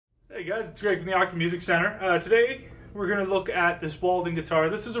Hey guys, it's Greg from the Octa Music Center. Today we're going to look at this Walden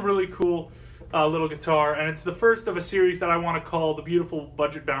guitar. This is a really cool little guitar, and it's the first of a series that I want to call the Beautiful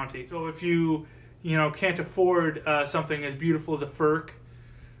Budget Bounty. So if you can't afford something as beautiful as a Firk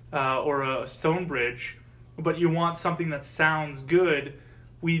or a Stonebridge, but you want something that sounds good,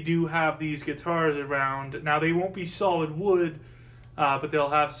 we do have these guitars around. Now they won't be solid wood, but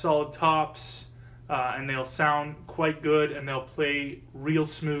they'll have solid tops. And they'll sound quite good, and they'll play real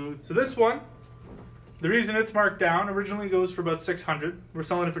smooth. So this one, the reason it's marked down, originally goes for about $600. We're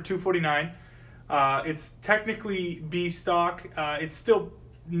selling it for $249. It's technically B stock. It's still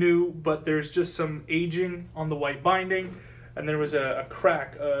new, but there's just some aging on the white binding, and there was a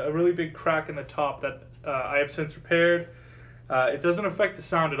crack, a really big crack in the top that I have since repaired. It doesn't affect the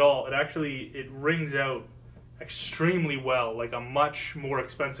sound at all. It rings out extremely well, like a much more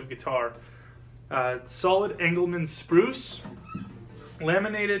expensive guitar. Solid Engelmann spruce,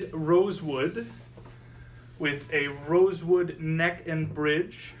 laminated rosewood with a rosewood neck and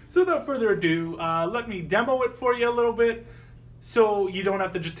bridge. So without further ado, let me demo it for you a little bit so you don't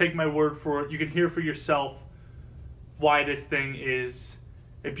have to just take my word for it. You can hear for yourself why this thing is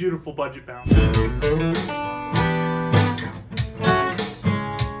a beautiful budget bounty.